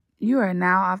You are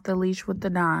now off the leash with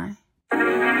the Don.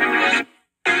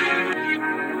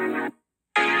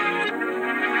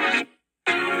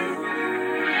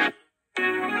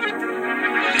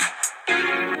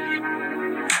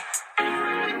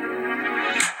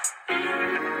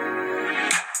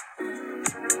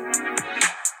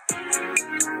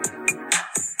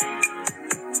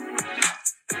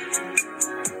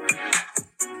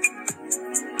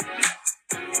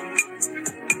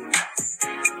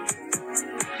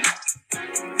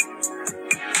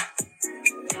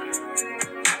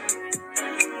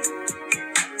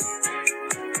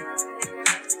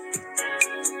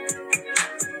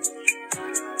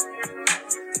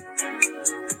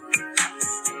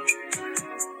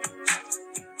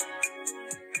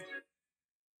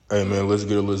 Hey man, let's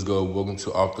get it, let's go. Welcome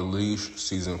to Off the Leash,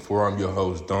 Season 4. I'm your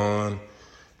host, Don,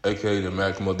 aka the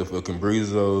Mac motherfucking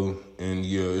Breezo. And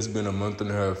yeah, it's been a month and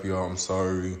a half, y'all. I'm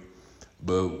sorry.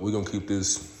 But we're gonna keep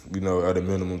this, at a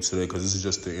minimum today, because this is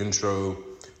just the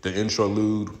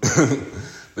introlude.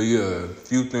 But yeah, a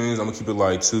few things. I'm gonna keep it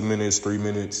like 2 minutes, 3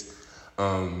 minutes.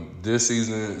 This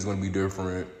season is gonna be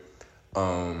different.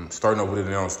 Starting off with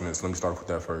announcements. Let me start with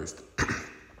that first.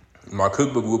 My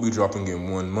cookbook will be dropping in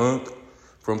 1 month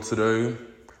from today,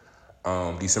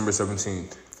 December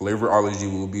 17th. Flavorology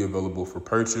will be available for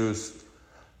purchase.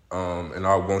 And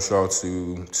I want y'all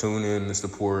to tune in and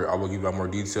support. I will give out more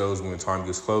details when time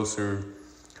gets closer.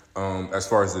 As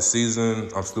far as the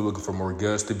season, I'm still looking for more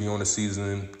guests to be on the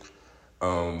season.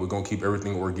 We're going to keep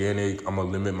everything organic. I'm going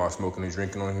to limit my smoking and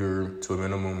drinking on here to a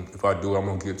minimum. If I do, I'm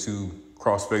going to get too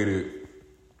crossfaded.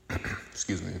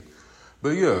 Excuse me. But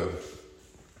yeah,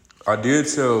 I did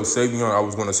tell Savion I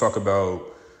was going to talk about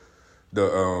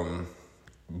the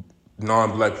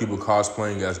non-black people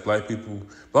cosplaying as black people.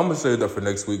 But I'm going to save that for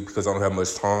next week because I don't have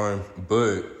much time.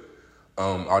 But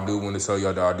I do want to tell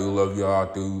y'all that I do love y'all.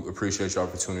 I do appreciate y'all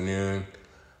for tuning in.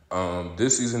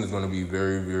 This season is going to be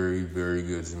very, very, very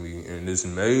good to me. And this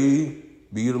may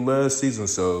be the last season.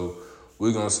 So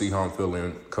we're going to see how I'm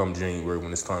feeling come January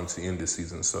when it's time to end this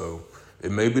season. So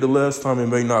it may be the last time. It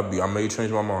may not be. I may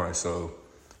change my mind. So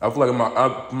I feel like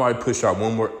I might push out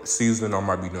one more season. I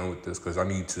might be done with this because I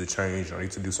need to change. I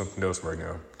need to do something else right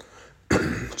now.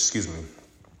 Excuse me.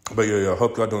 But yeah, I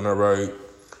hope y'all doing that right.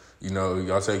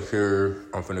 Y'all take care.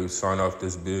 I'm finna sign off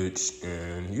this bitch.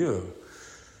 And yeah,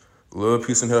 love,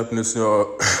 peace, and happiness,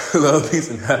 y'all. Love, peace,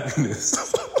 and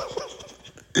happiness.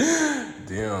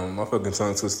 Damn, my fucking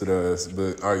tongue twisted ass.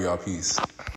 But all right, y'all, peace.